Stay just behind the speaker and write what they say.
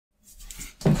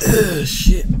Ugh,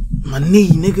 shit. My knee,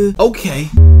 nigga. Okay.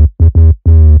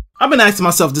 I've been asking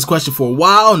myself this question for a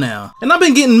while now, and I've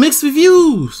been getting mixed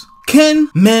reviews. Can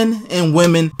men and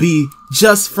women be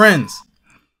just friends?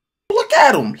 Look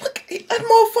at him. Look, that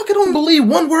motherfucker don't believe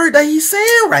one word that he's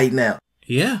saying right now.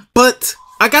 Yeah. But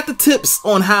I got the tips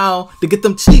on how to get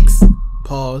them cheeks.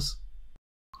 Pause.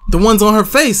 The ones on her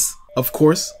face. Of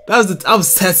course. I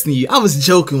was testing you. I was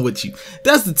joking with you.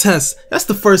 That's the test. That's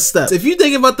the first step. If you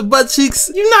thinking about the butt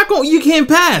cheeks, you can't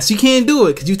pass. You can't do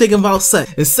it because you're thinking about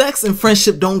sex. And sex and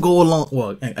friendship don't go along.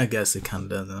 Well, I guess it kind of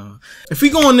doesn't. If we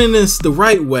going in this the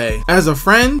right way, as a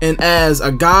friend and as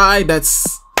a guy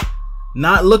that's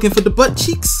not looking for the butt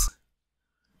cheeks,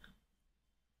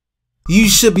 you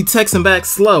should be texting back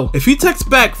slow. If you text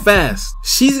back fast,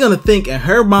 she's gonna think in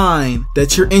her mind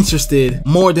that you're interested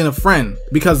more than a friend,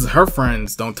 because her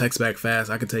friends don't text back fast.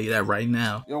 I can tell you that right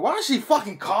now. Yo, why is she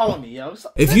fucking calling me, yo?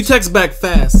 If you text back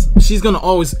fast, she's gonna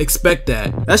always expect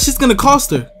that. That shit's gonna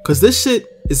cost her, cause this shit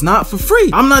is not for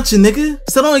free. I'm not your nigga,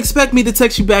 so don't expect me to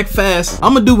text you back fast.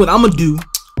 I'ma do what I'ma do.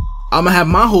 I'ma have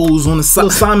my hoes on the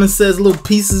side. Simon Says little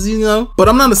pieces, you know. But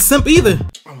I'm not a simp either.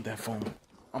 I'm with that phone.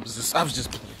 I was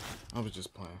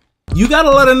just playing. You gotta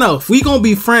let her know. If we gonna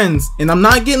be friends and I'm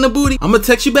not getting the booty, I'm gonna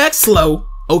text you back slow,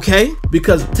 okay?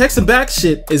 Because texting back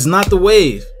shit is not the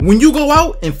wave. When you go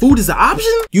out and food is an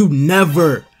option, you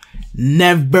never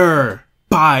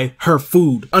buy her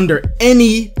food under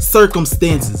any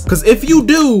circumstances. Because if you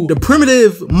do, the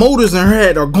primitive motors in her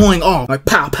head are going off like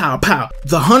pow, pow, pow.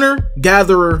 The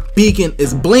hunter-gatherer beacon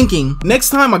is blinking.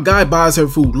 Next time a guy buys her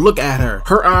food, look at her.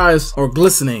 Her eyes are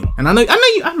glistening. And I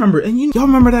remember, and y'all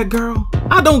remember that girl?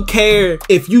 I don't care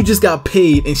if you just got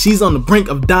paid and she's on the brink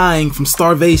of dying from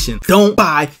starvation. Don't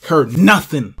buy her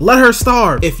nothing. Let her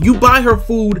starve. If you buy her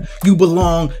food, you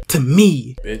belong to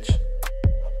me. Bitch.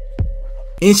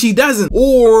 And she doesn't.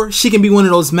 Or she can be one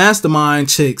of those mastermind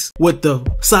chicks with the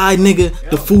side nigga,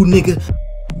 the food nigga,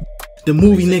 the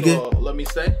movie nigga, let me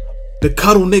say, the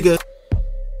cuddle nigga.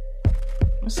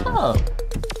 What's up?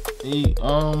 Hey,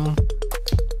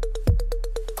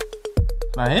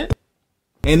 my head?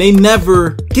 And they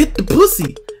never get the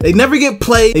pussy. They never get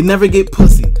play. They never get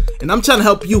pussy. And I'm trying to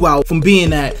help you out from being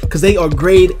that, because they are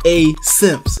grade A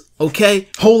simps. Okay?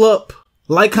 Hold up.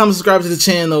 Like, comment, subscribe to the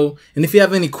channel, and if you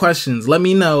have any questions, let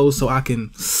me know so I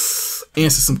can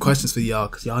answer some questions for y'all,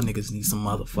 because y'all niggas need some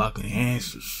motherfucking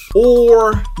answers.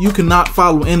 Or you cannot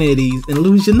follow any of these and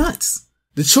lose your nuts.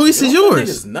 The choice is yours.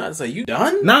 Niggas nuts. Are you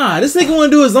done? Nah, this nigga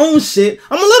wanna do his own shit.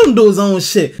 I'm gonna let him do his own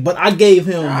shit, but I gave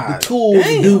him the tools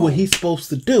to do what he's supposed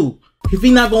to do. If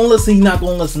he not gonna listen, he not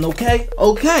gonna listen, okay?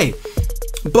 Okay.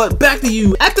 But back to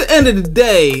you. At the end of the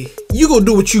day, you gonna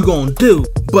do what you gonna do.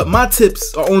 But my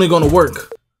tips are only gonna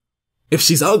work if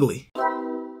she's ugly.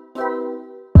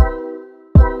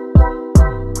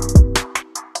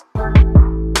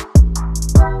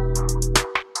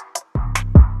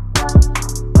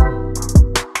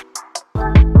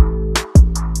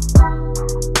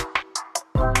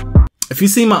 If you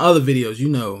see my other videos, you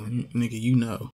know, nigga, you know.